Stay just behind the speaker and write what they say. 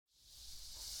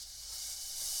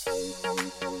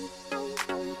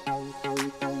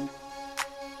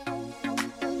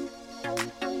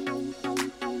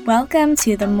Welcome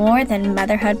to the More Than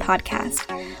Motherhood podcast,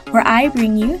 where I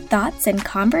bring you thoughts and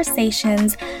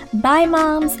conversations by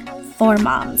moms for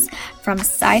moms, from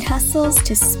side hustles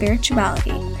to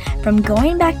spirituality, from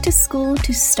going back to school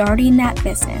to starting that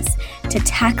business, to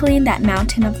tackling that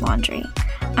mountain of laundry.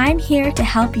 I'm here to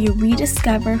help you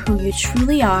rediscover who you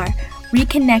truly are,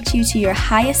 reconnect you to your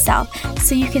highest self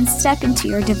so you can step into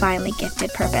your divinely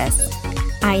gifted purpose.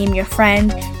 I am your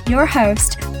friend, your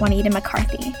host, Juanita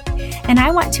McCarthy, and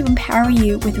I want to empower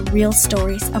you with real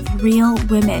stories of real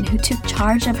women who took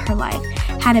charge of her life,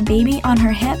 had a baby on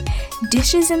her hip,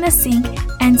 dishes in the sink,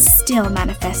 and still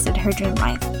manifested her dream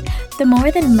life. The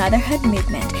More Than Motherhood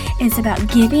movement is about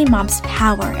giving moms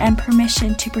power and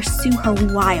permission to pursue her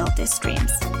wildest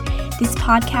dreams. This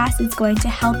podcast is going to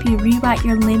help you rewrite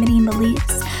your limiting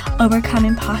beliefs, overcome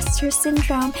imposter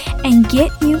syndrome, and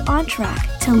get you on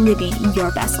track to living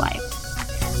your best life.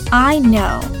 I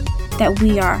know that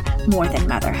we are more than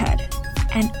motherhood,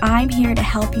 and I'm here to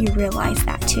help you realize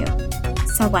that too.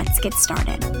 So let's get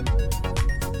started.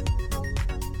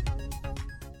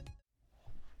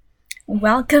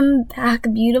 Welcome back,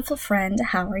 beautiful friend.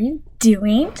 How are you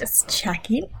doing? Just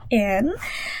checking in.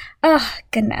 Oh,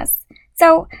 goodness.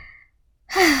 So,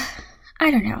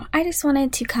 I don't know. I just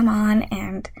wanted to come on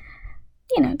and,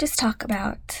 just talk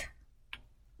about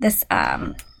this,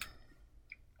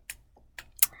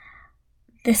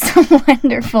 this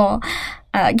wonderful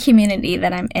community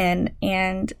that I'm in.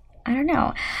 And I don't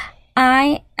know.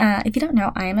 If you don't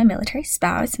know, I am a military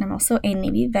spouse and I'm also a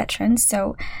Navy veteran.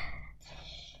 So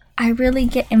I really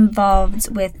get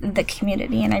involved with the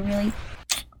community and I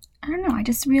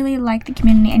just really like the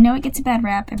community. I know it gets a bad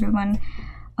rap. Everyone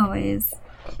always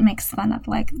makes fun of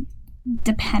like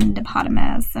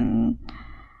dependipotamus and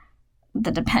the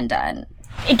dependent.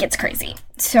 It gets crazy.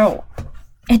 So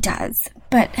it does.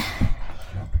 But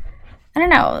I don't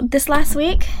know. This last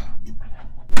week,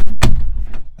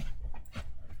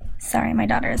 sorry, my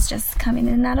daughter is just coming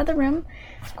in and out of the room.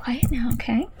 Quiet now,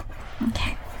 okay?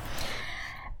 Okay.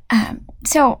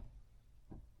 So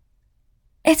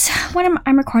it's when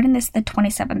I'm recording this the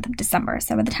 27th of December.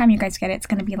 So by the time you guys get it, it's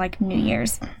going to be like New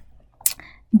Year's.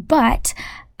 But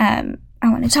I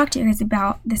want to talk to you guys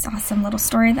about this awesome little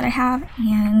story that I have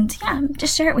and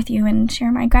just share it with you and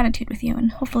share my gratitude with you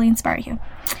and hopefully inspire you.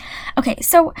 Okay,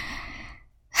 so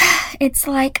it's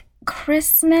like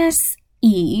Christmas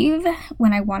Eve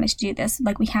when I wanted to do this.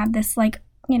 Like we have this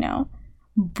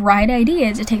bright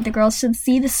idea to take the girls to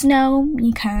see the snow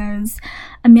because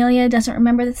Amelia doesn't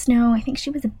remember the snow. I think she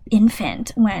was an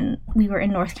infant when we were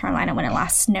in North Carolina when it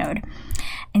last snowed.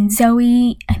 And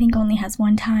Zoe, I think, only has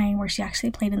one time where she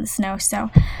actually played in the snow. So,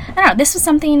 I don't know. This was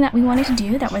something that we wanted to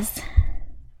do that was...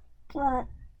 What?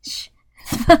 Shh.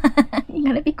 You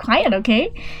gotta be quiet,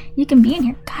 okay? You can be in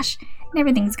here. Gosh, and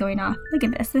everything's going off. Look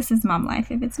at this. This is mom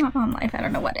life. If it's not mom life, I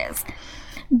don't know what is.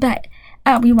 But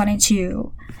we wanted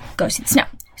to go see the snow.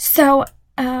 So,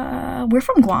 we're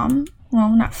from Guam. Well,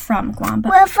 not from Guam,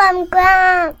 but... We're from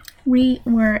Guam. We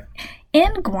were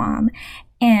in Guam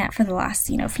and for the last,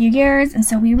 few years. And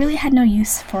so we really had no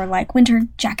use for, like, winter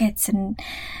jackets and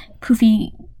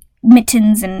poofy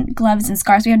mittens and gloves and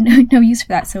scarves. We had no use for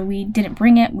that. So we didn't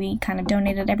bring it. We kind of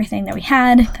donated everything that we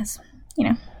had because,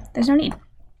 there's no need.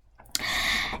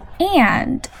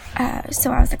 And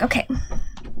so I was like, okay,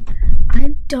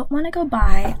 I don't want to go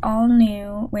buy all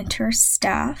new winter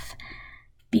stuff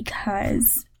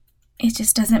because it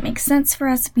just doesn't make sense for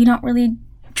us. We don't really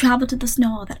travel to the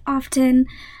snow all that often.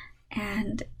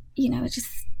 And, it just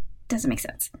doesn't make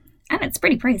sense. And it's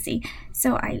pretty pricey.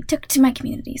 So I took to my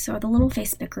community. So the little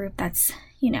Facebook group that's,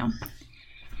 in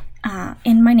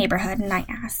my neighborhood. And I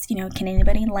asked, can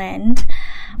anybody lend?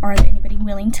 Or is there anybody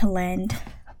willing to lend,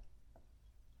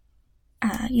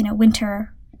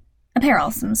 winter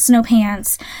apparel, some snow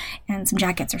pants and some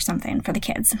jackets or something for the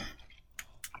kids.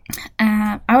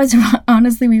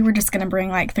 Honestly, we were just going to bring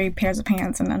like 3 pairs of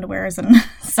pants and underwears and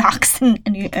socks and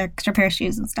an extra pair of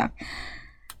shoes and stuff.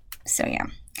 So yeah,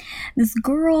 this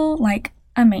girl, like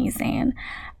amazing.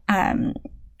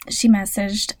 She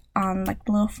messaged on like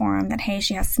the little forum that, hey,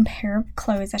 she has some pair of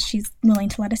clothes that she's willing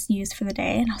to let us use for the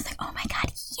day. And I was like, oh my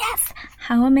God, yes.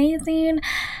 How amazing.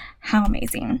 How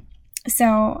amazing.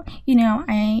 So,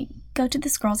 I go to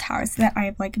this girl's house that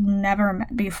I've like never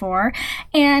met before,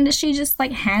 and she just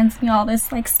like hands me all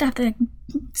this like stuff, that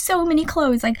so many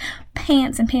clothes, like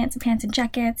pants and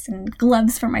jackets and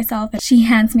gloves for myself. And she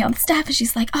hands me all the stuff and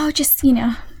she's like, oh, just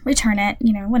return it,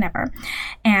 whenever.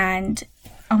 And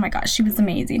oh my gosh, she was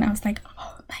amazing. I was like,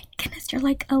 oh my goodness, you're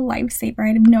like a lifesaver.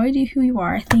 I have no idea who you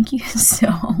are. Thank you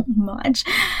so much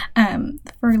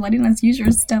for letting us use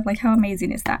your stuff. Like, how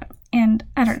amazing is that? And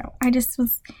I don't know, I just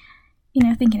was,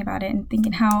 thinking about it and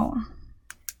thinking how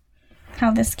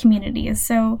this community is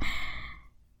so,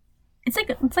 it's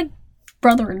like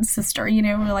brother and sister,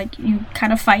 where like you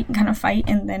kind of fight,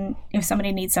 and then if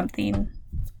somebody needs something,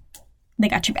 they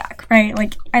got your back, right?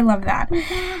 Like, I love that.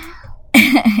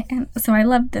 And so I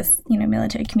love this,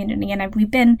 military community, and we've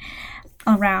been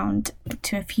around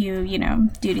to a few,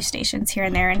 duty stations here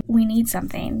and there, and we need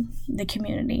something, the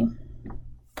community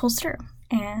pulls through,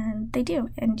 and they do.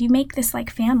 And you make this like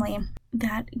family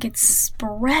that gets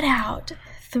spread out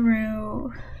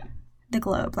through the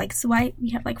globe. Like, so we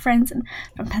have like friends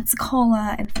from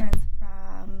Pensacola and friends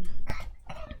from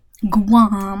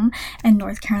Guam and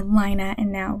North Carolina,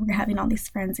 and now we're having all these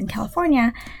friends in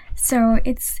California. So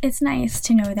it's nice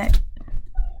to know that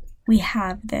we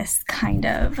have this kind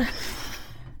of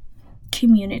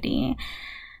community,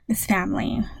 this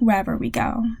family, wherever we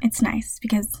go. It's nice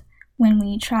because when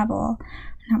we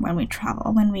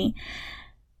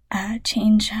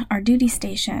change our duty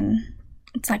station,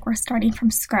 it's like we're starting from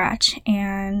scratch,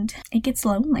 and it gets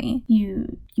lonely.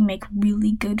 You make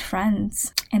really good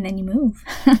friends, and then you move.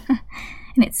 And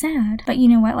it's sad. But you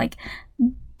know what? Like,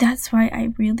 that's why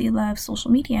I really love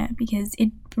social media, because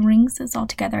it brings us all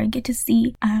together. I get to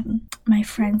see my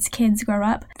friends' kids grow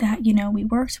up that, we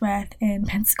worked with in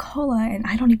Pensacola, and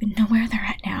I don't even know where they're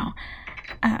at now.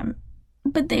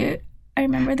 But I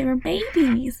remember they were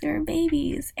babies.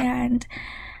 And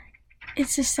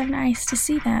it's just so nice to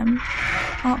see them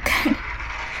all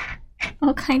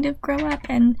kind of grow up,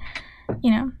 and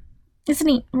it's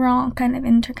neat. We're all kind of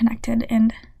interconnected,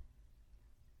 and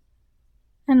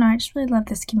I don't know, I just really love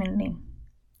this community.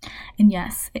 And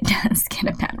yes, it does get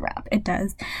a bad rap. It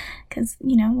does, because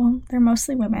they're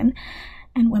mostly women,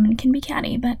 and women can be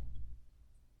catty, but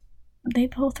they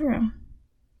pull through.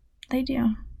 They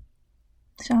do.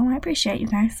 So I appreciate you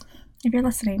guys. If you're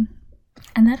listening,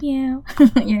 I love you.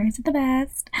 You guys are the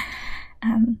best.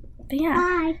 But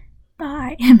yeah.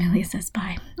 Bye. Amelia says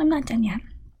bye. I'm not done yet.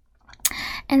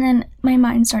 And then my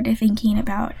mind started thinking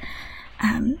about,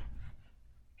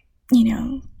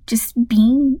 just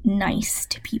being nice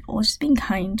to people, just being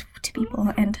kind to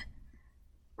people. And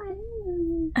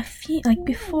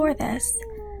before this,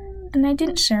 and I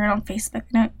didn't share it on Facebook,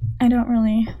 and I don't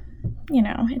really,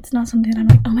 it's not something that I'm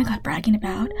like, oh my God, bragging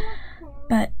about.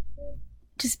 But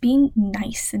just being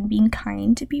nice and being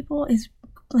kind to people is,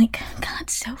 like, God,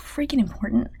 so freaking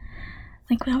important.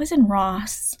 Like, when I was in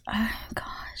Ross,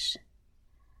 gosh,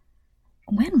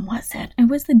 when was it? It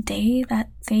was the day that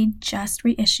they just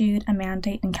reissued a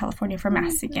mandate in California for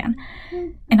masks again.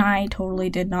 And I totally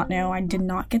did not know. I did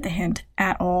not get the hint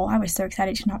at all. I was so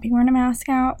excited to not be wearing a mask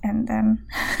out, and then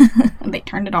they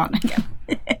turned it on again.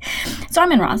 So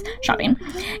I'm in Ross shopping,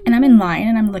 and I'm in line,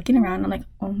 and I'm looking around, and I'm like,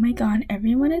 oh my God,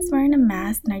 everyone is wearing a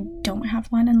mask, and I don't have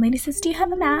one. And lady says, do you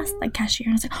have a mask? Like, cashier.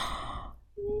 And I was like, oh,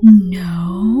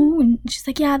 no. And she's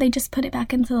like, yeah, they just put it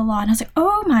back into the law. And I was like,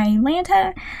 oh my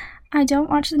Lanta, I don't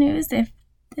watch the news. If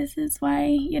this is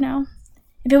why,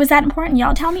 if it was that important,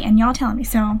 y'all tell me, and y'all telling me.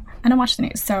 So I don't watch the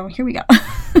news. So here we go.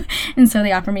 And so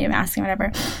they offer me a mask and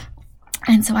whatever.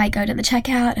 And so I go to the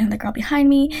checkout, and the girl behind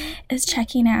me is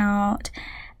checking out,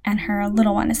 and her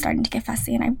little one is starting to get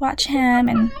fussy, and I watch him,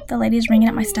 and the lady's ringing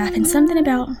up my stuff, and something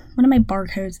about one of my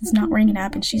barcodes is not ringing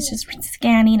up, and she's just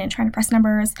scanning and trying to press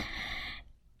numbers,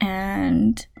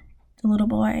 and the little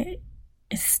boy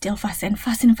is still fussing.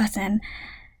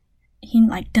 He,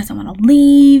 doesn't want to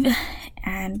leave,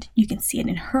 and you can see it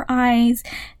in her eyes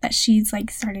that she's,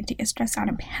 starting to get stressed out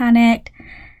and panicked.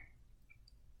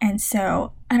 And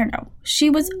so, I don't know, she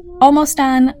was almost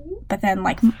done, but then,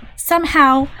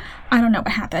 somehow, I don't know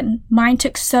what happened. Mine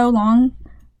took so long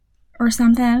or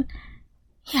something.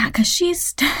 Yeah, because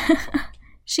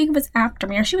she was after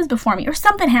me, or she was before me, or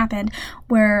something happened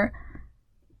where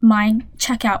my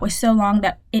checkout was so long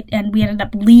and we ended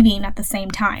up leaving at the same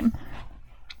time.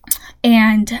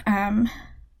 And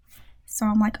so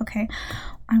I'm like, okay,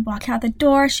 I walk out the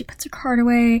door, she puts her card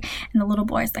away, and the little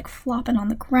boy's flopping on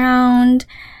the ground.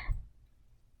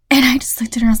 And I just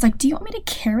looked at her, I was like, do you want me to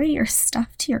carry your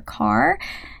stuff to your car?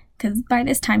 Because by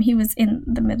this time he was in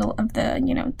the middle of the,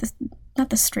 not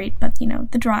the street, but,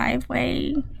 the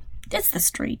driveway. It's the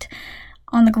street,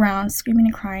 on the ground, screaming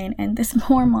and crying. And this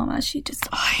poor mama, she just,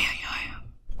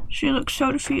 she looks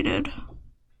so defeated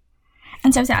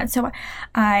and so sad. So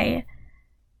I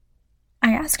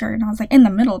asked her, and I was in the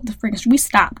middle of the freaking street. We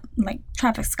stopped.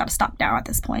 Traffic's got to stop now at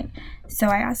this point. So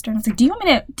I asked her, and I was like, do you want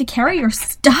me to carry your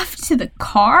stuff to the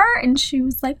car? And she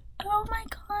was like, oh my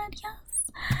God,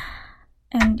 yes.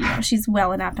 And, she's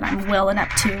welling up, and I'm welling up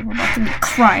too. We're both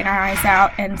crying our eyes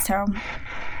out. And so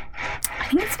I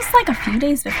think it's just like a few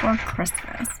days before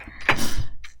Christmas.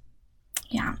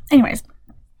 Yeah. Anyways,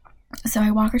 so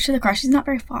I walk her to the car. She's not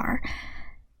very far.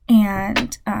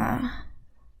 And,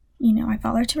 I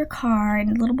follow her to her car, and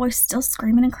the little boy's still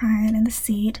screaming and crying in the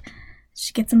seat.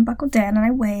 She gets him buckled in, and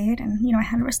I wait, and, I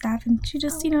hand her her stuff, and she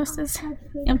just, says,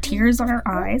 tears on her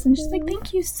eyes, and she's like,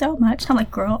 thank you so much. I'm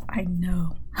like, girl, I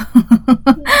know.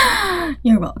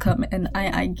 You're welcome, and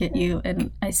I get you,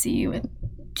 and I see you, and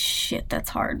shit,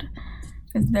 that's hard.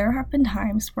 Because there have been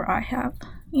times where I have,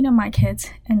 my kids,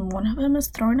 and one of them is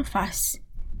throwing a fuss,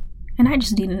 and I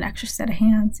just need an extra set of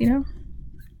hands,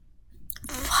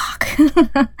 Fuck.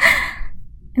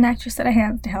 An extra set of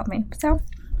hands to help me. So,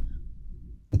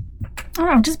 I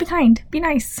don't know, just be kind. Be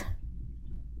nice.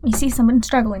 You see someone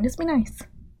struggling, just be nice.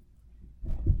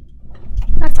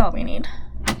 That's all we need.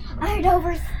 I heard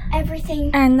over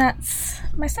everything. And that's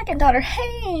my second daughter.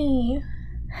 Hey!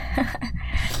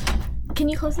 Can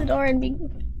you close the door and be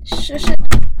shush it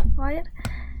quiet?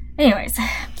 Anyways,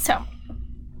 so.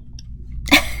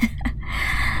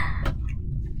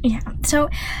 Yeah, so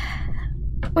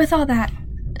with all that,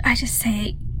 I just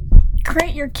say,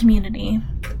 create your community.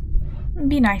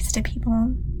 Be nice to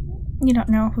people. You don't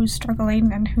know who's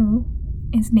struggling and who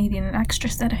is needing an extra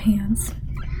set of hands.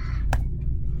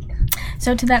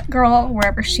 So to that girl,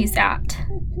 wherever she's at,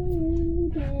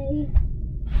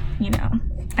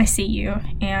 I see you,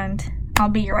 and I'll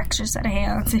be your extra set of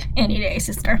hands any day,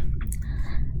 sister.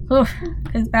 Oof,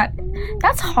 because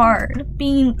that's hard.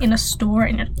 Being in a store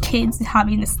and your kids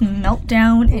having this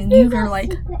meltdown, and you're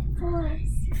like,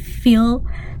 feel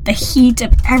the heat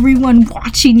of everyone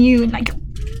watching you, and like your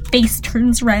face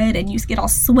turns red and you get all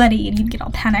sweaty and you get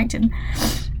all panicked, and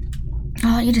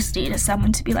all you just need is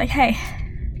someone to be like, hey,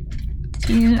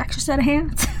 do you need an extra set of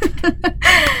hands?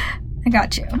 I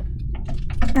got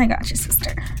you,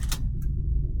 sister.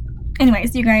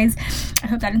 Anyways, you guys, I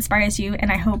hope that inspires you,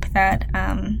 and I hope that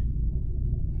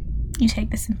you take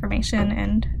this information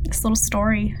and this little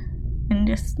story and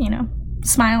just,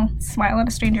 smile at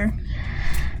a stranger.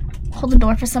 Hold the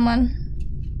door for someone,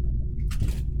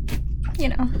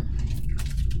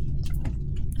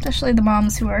 especially the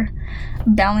moms who are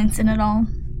balancing it all.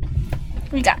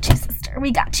 We got you, sister.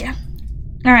 We got you.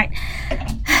 All right.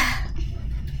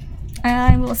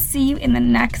 I will see you in the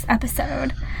next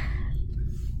episode.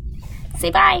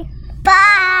 Say bye.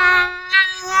 Bye.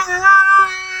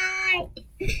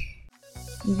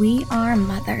 We are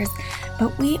mothers,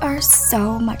 but we are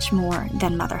so much more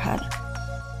than motherhood.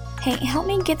 Hey, help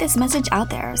me get this message out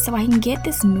there so I can get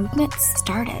this movement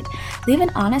started. Leave an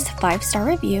honest 5-star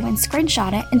review and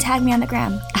screenshot it and tag me on the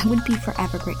gram. I would be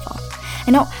forever grateful.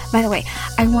 And oh, by the way,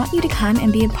 I want you to come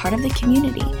and be a part of the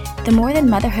community, the More Than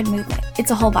Motherhood movement. It's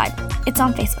a whole vibe. It's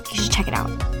on Facebook. You should check it out.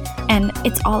 And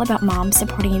it's all about moms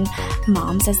supporting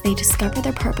moms as they discover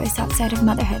their purpose outside of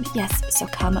motherhood. Yes, so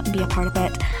come be a part of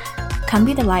it. Come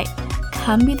be the light.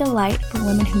 Come be the light for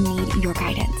women who need your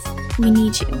guidance. We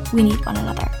need you. We need one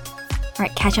another. All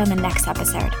right, catch you on the next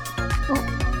episode.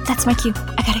 Oh, that's my cue.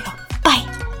 I gotta go.